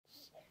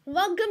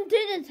Welcome to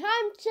the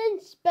Thompson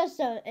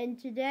Special, and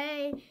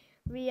today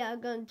we are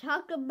going to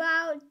talk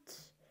about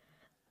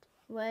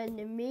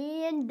when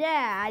me and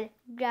Dad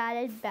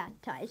got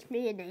baptized.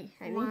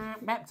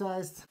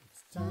 Baptized.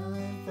 It's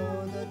time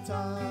for the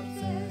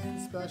Thompson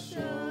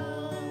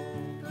Special.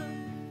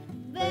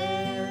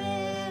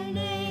 Wherein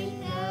they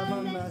have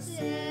a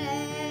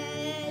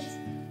message.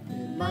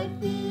 It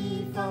might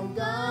be from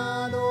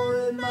God or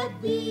it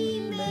might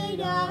be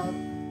made up.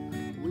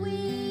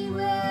 We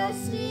will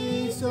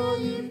see, so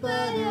you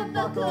better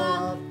buckle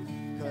up,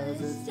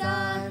 'cause it's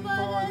time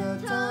for the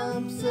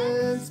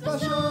Thompson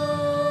Special.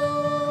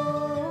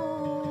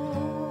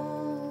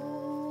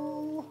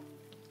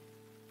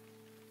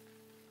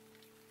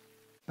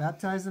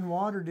 Baptized in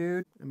water,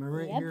 dude. Am I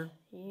right here?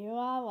 You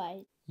are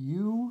right.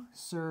 You,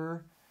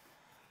 sir,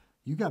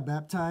 you got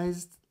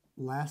baptized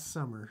last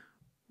summer.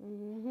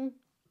 Mm-hmm.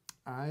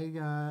 I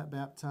got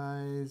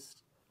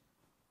baptized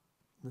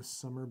the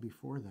summer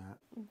before that.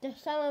 The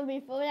summer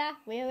before that,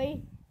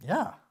 really?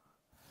 Yeah.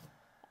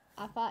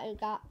 I thought you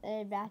got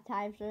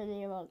baptized when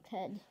you were a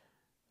kid.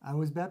 I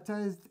was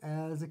baptized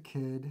as a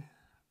kid,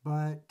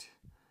 but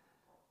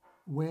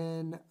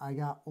when I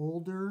got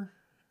older,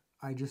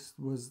 I just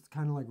was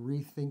kind of like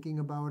rethinking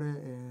about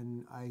it,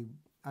 and I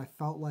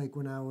felt like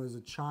when I was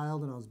a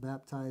child and I was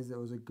baptized, it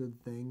was a good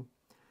thing.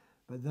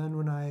 But then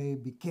when I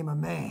became a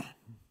man,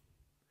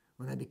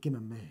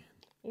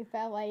 You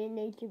felt like you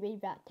need to be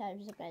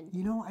baptized again.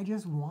 you know, I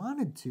just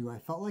wanted to. I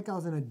felt like I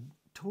was in a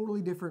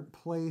totally different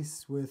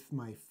place with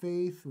my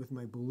faith, with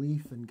my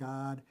belief in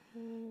God.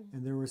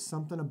 And there was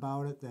something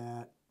about it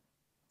that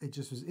it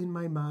just was in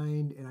my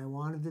mind, and I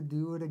wanted to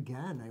do it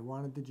again. I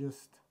wanted to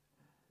just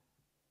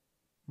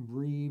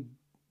redo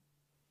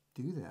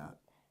that.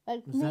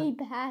 Like Was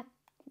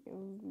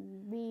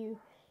me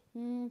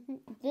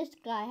this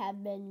guy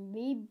had been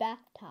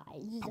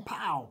rebaptized.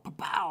 Pow,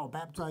 pow,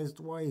 baptized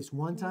twice.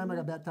 One time I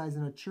got baptized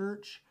in a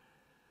church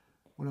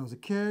when I was a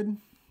kid.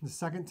 The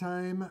second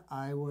time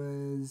I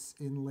was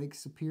in Lake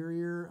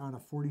Superior on a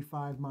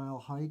 45-mile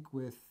hike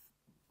with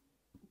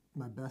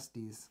my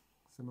besties,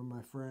 some of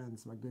my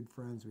friends, my good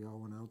friends. We all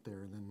went out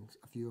there, and then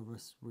a few of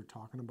us were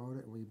talking about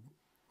it, and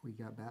we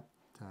got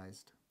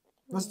baptized.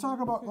 Let's talk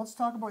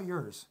about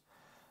yours.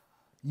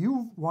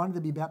 You wanted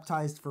to be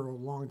baptized for a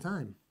long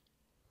time.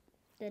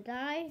 Did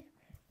I?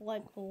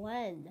 Like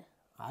when?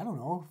 I don't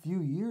know, a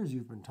few years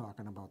you've been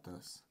talking about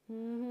this.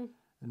 Mm-hmm.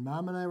 And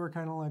Mom and I were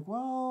kind of like,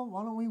 well,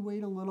 why don't we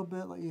wait a little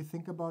bit, let you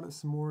think about it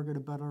some more, get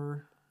a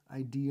better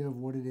idea of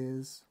what it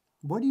is.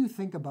 What do you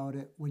think about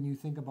it when you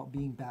think about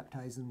being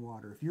baptized in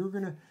water?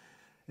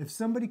 If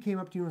somebody came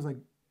up to you and was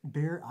like,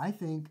 Bear, I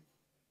think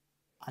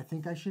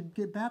I should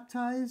get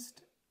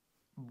baptized,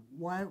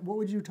 what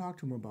would you talk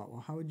to them about?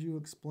 Well, how would you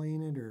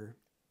explain it or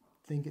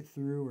think it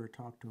through or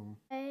talk to them?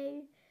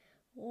 I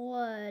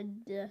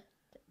would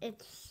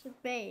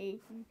explain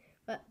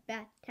what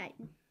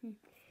baptized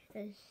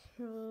is.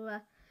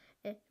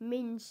 It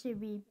means to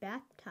be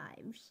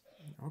baptized.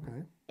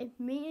 Okay. It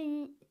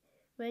means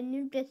when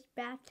you get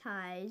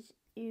baptized,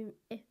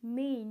 it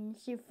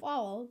means you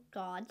follow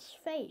God's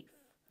faith.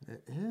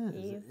 It is.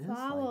 You It is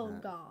follow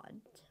like that.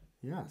 God.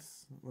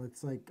 Yes.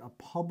 It's like a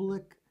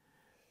public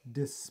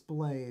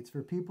display. It's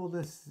for people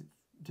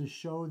to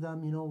show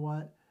them, you know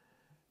what,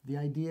 the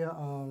idea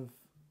of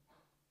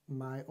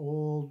my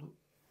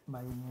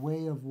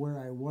way of where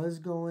I was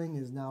going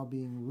is now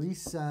being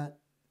reset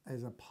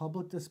as a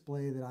public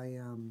display that I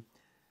am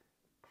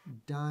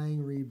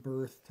dying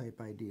rebirth type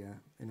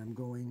idea, and I'm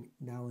going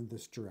now in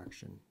this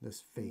direction,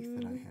 this faith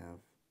that I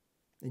have.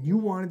 And you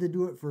wanted to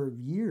do it for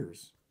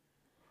years.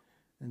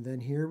 And then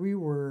here we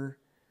were,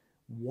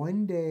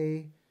 one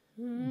day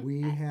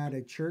we had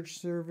a church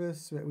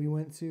service that we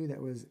went to that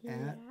was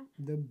at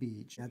the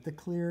beach, at the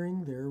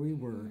clearing. There we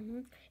were.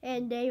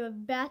 And they were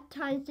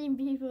baptizing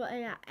people,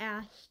 and I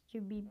asked to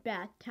be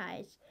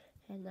baptized,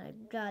 and I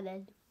got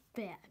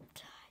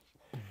baptized.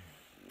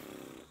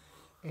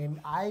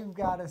 And I've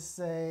got to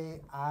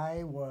say,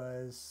 I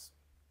was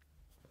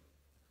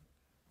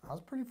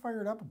pretty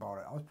fired up about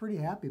it. I was pretty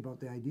happy about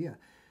the idea.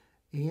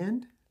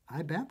 And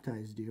I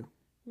baptized you,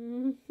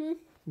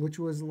 which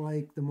was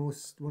like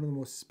one of the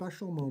most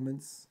special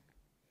moments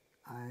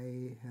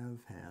I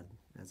have had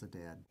as a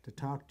dad. To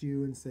talk to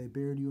you and say,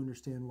 Bear, do you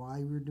understand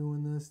why we're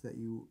doing this? That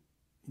you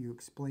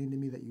explained to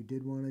me that you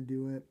did want to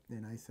do it.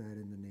 And I said,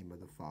 in the name of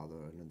the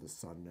Father, and of the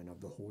Son, and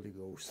of the Holy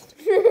Ghost.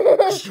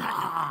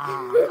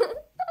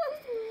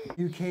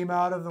 You came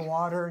out of the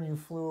water and you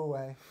flew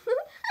away.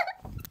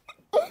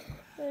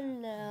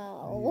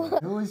 No.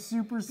 It was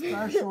super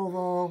special,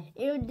 though.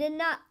 You did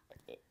not.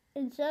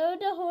 Instead of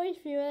the Holy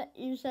Spirit,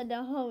 you said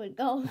the Holy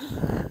Ghost.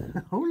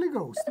 Holy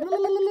Ghost.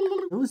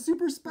 It was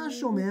super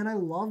special, man. I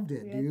loved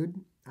it,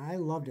 dude. I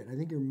loved it. I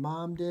think your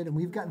mom did. And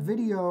we've got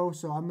video,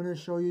 so I'm going to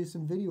show you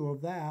some video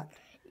of that.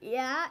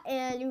 Yeah,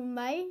 and you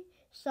might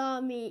saw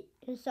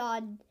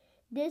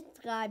this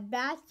guy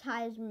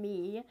baptize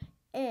me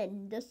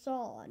in the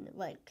song,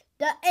 like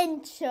the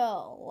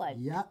intro, like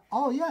Yeah.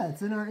 Oh, yeah.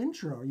 It's in our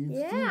intro. You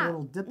see a Yeah.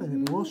 little dip in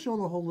it. But we'll show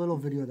the whole little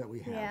video that we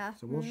have. Yeah.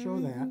 So we'll show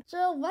that.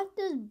 So what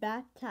does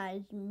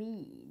baptize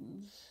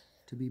mean?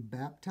 To be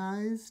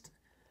baptized,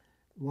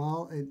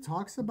 well, it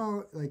talks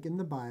about, like in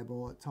the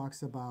Bible, it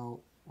talks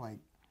about like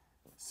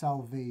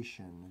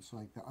salvation. It's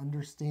like the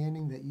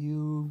understanding that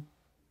you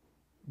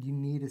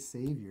need a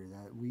savior,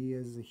 that we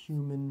as a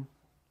human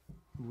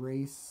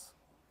race,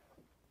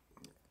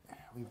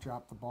 we've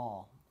dropped the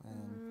ball.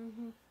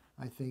 And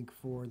I think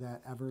for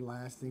that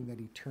everlasting, that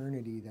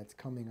eternity that's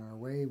coming our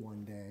way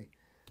one day,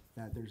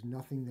 that there's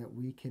nothing that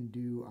we can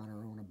do on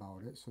our own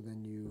about it. So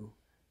then you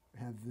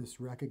have this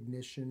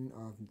recognition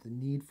of the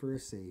need for a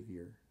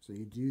savior. So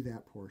you do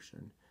that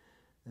portion.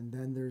 And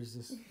then there's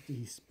this,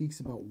 he speaks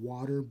about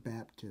water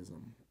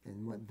baptism.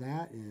 And what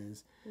that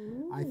is,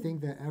 I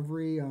think that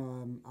every,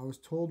 I was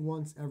told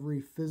once,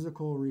 every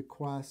physical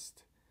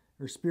request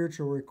or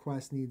spiritual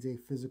request needs a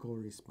physical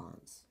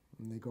response.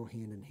 And they go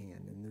hand in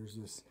hand. And there's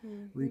this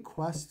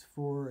request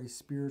for a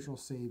spiritual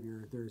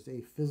savior. There's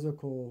a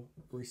physical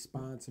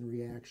response and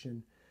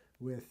reaction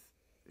with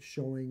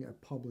showing a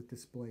public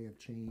display of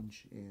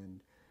change.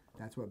 And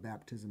that's what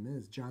baptism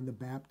is. John the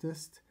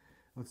Baptist,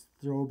 let's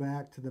throw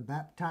back to the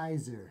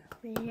baptizer.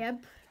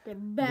 Yep, the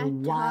The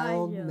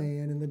wild baptizer.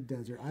 man in the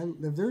desert.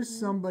 If there's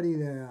somebody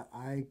that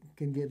I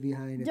can get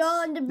behind,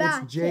 John the it's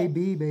Baptist.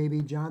 JB,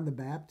 baby, John the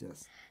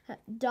Baptist.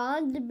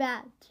 John the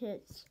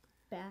Baptist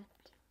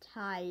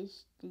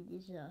baptized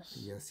Jesus.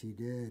 Yes, he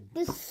did.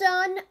 The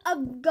Son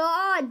of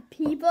God,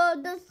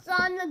 people. The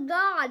Son of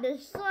God. The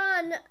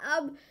Son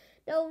of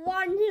the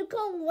one who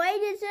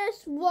created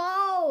this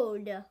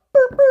world.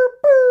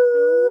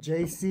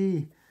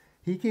 JC,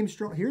 he came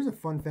strong. Here's a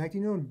fun fact.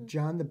 You know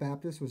John the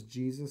Baptist was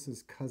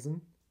Jesus'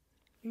 cousin?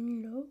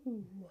 No.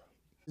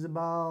 He's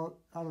about,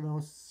 I don't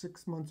know,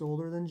 6 months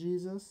older than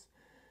Jesus.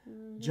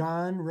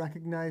 John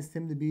recognized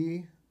him to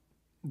be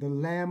the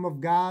Lamb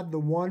of God, the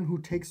one who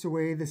takes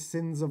away the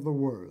sins of the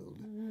world.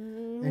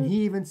 And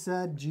he even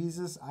said,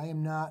 Jesus, I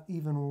am not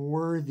even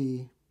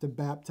worthy to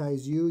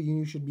baptize you.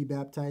 You should be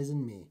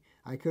baptizing me.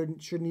 I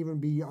shouldn't even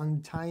be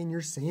untying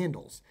your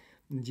sandals.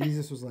 And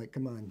Jesus was like,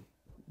 come on,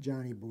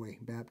 Johnny boy,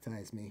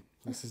 baptize me.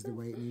 This is the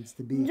way it needs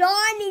to be.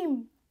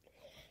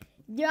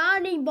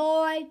 Johnny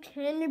boy,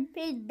 can you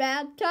please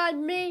baptize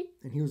me?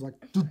 And he was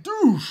like,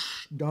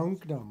 doosh,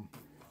 dunked him.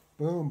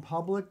 Boom,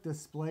 public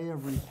display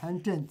of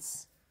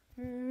repentance.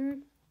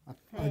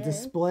 A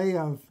display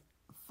of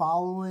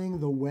following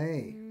the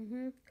way.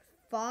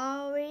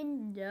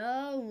 Following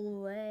the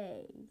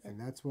way. And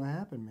that's what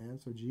happened, man.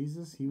 So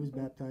Jesus, he was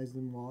baptized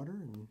in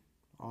water, and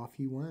off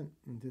he went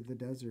into the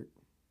desert,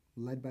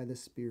 led by the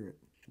Spirit,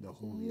 the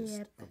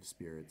holiest of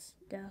spirits.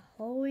 The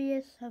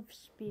holiest of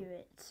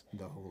spirits.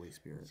 The Holy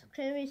Spirit.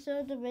 Can we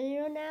show the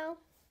video now?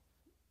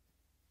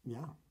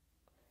 Yeah.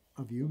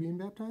 Of you being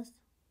baptized?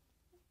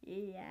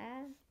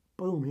 Yeah.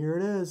 Boom, here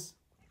it is.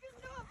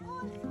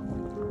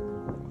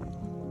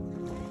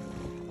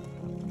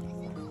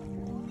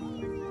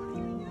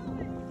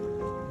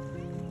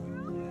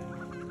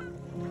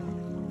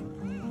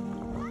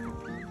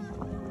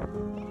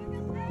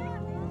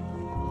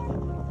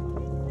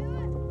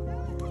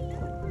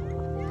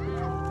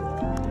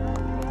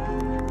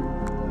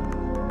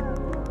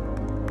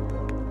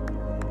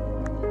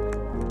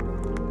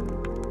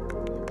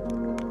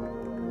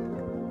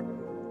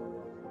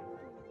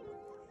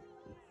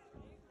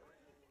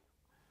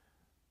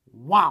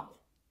 Wow.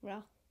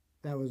 Well,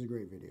 That was a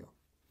great video.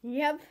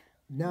 yep.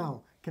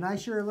 Now, can I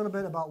share a little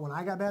bit about when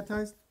I got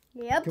baptized?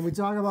 Yep. Can we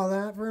talk about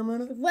that for a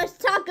minute? Let's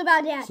talk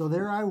about that. So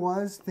there I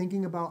was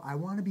thinking about, I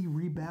want to be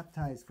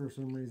rebaptized for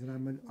some reason.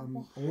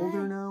 I'm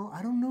older now.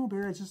 I don't know,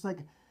 Bear. It's just like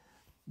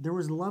there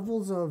was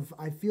levels of,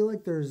 I feel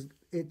like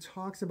it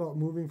talks about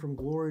moving from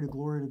glory to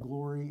glory to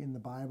glory in the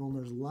Bible. And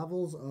there's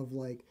levels of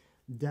like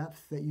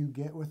depth that you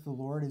get with the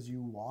Lord as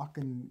you walk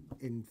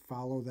and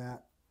follow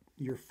that,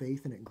 your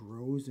faith, and it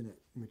grows and it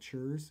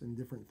matures in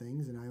different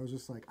things. And I was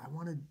just like, I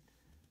want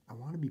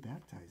to be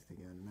baptized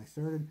again.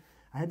 And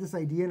I had this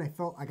idea, and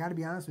I got to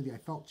be honest with you, I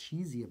felt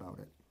cheesy about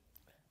it.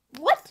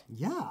 What?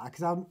 Yeah,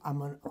 because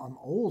I'm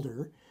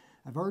older.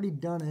 I've already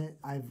done it.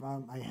 I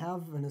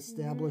have an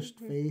established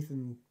faith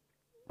and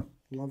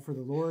love for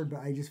the Lord,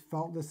 but I just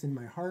felt this in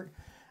my heart.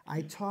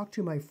 I talked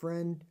to my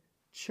friend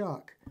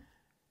Chuck,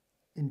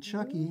 and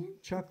Chuck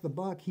the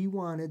Buck, he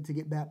wanted to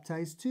get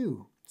baptized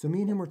too. So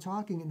me and him were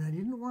talking, and I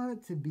didn't want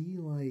it to be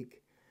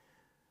like,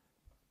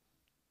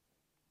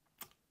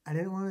 I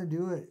didn't want to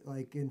do it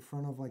like in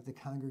front of like the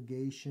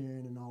congregation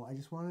and all. I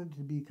just wanted it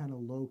to be kind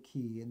of low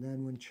key. And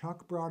then when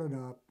Chuck brought it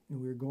up,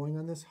 and we were going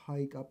on this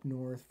hike up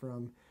north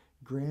from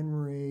Grand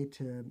Marais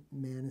to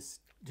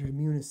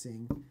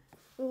Munising,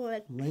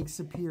 What? Lake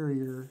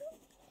Superior,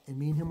 and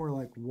me and him were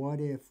like, what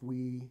if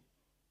we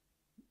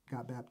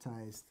got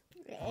baptized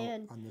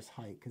on this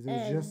hike? Because it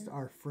was just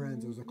our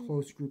friends. It was a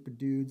close group of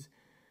dudes.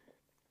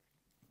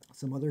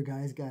 Some other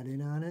guys got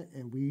in on it,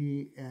 and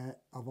we,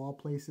 of all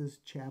places,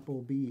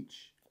 Chapel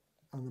Beach,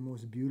 on the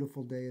most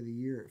beautiful day of the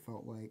year, it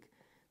felt like.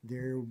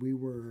 There we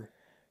were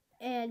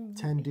And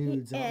 10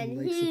 dudes out in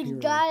Lake he Superior.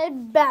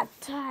 got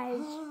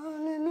baptized.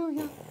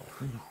 Hallelujah.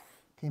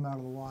 Came out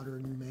of the water, a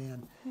new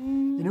man.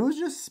 And it was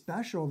just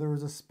special. There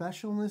was a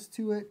specialness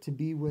to it to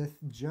be with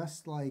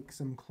just like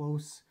some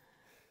close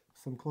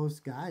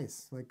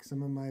guys, like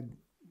some of my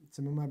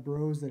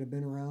bros that have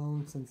been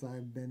around since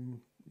I've been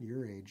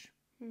your age.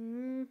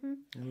 Mm-hmm.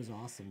 It was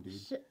awesome, dude.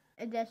 So,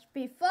 just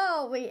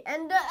before we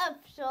end the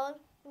episode,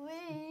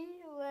 we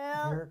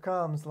will. Here it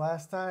comes.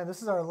 Last time.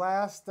 This is our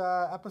last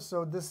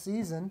episode this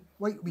season.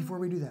 Wait, before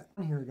we do that,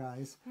 here,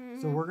 guys.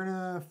 So we're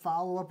gonna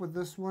follow up with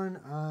this one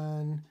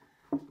on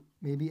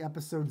maybe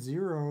episode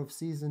 0 of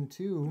season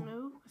 2.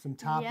 No. Some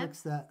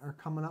topics that are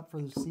coming up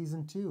for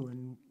season 2,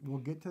 and we'll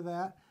get to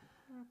that.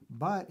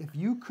 But if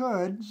you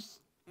could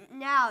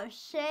Now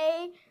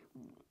say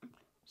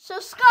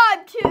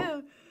subscribe to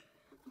the.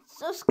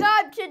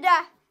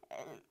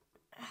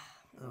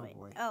 Oh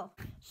boy.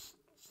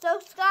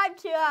 Subscribe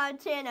to our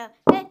channel.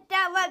 Hit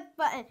that like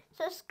button.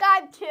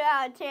 Subscribe to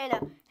our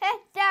channel.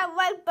 Hit that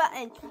like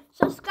button.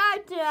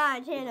 Subscribe to our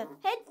channel.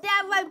 Hit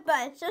that like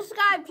button.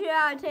 Subscribe to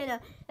our channel.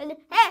 And hit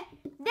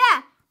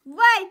that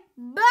like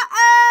button.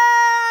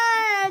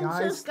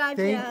 Guys, Subscribe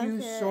to thank our you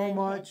channel so and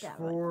much hit that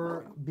for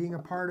like button. being a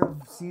part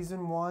of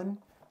season 1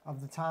 of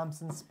the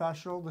Thompson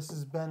special. This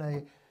has been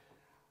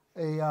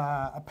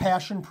a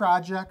passion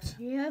project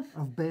Yep.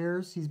 of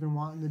Bears. He's been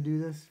wanting to do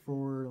this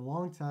for a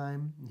long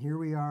time. And here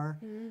we are,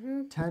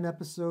 10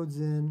 episodes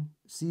in,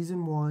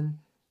 season 1,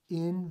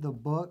 in the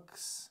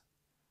books.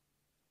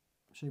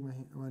 Shake my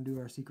hand. I want to do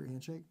our secret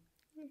handshake.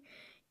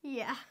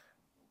 Yeah.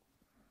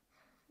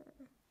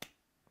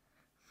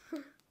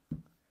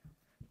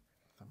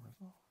 Thumb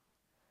rifle.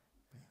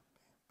 Bam, bam,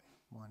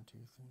 bam. 1, 2,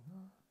 3.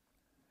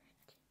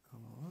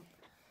 Come up.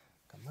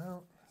 Come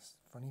out.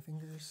 Funny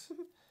fingers.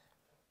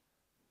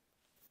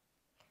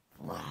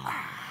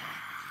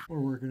 We're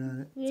working on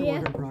it. It's a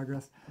work in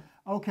progress.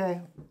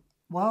 Okay.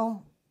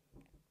 Well,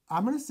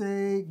 I'm going to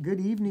say good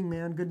evening,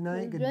 man. Good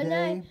night. Good Good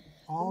day. night.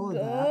 All of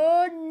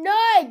that. Good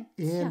night.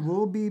 And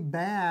we'll be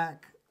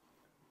back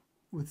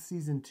with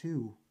season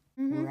 2.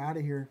 We're out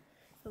of here.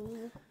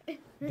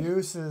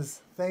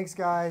 Deuces. Thanks,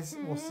 guys.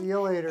 We'll see you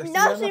later. See you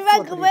Now on the she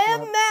went flippity away flip.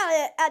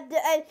 mallet at the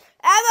end.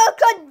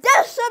 Erica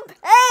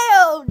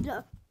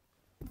disappeared.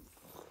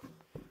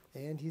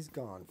 And he's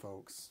gone,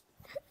 folks.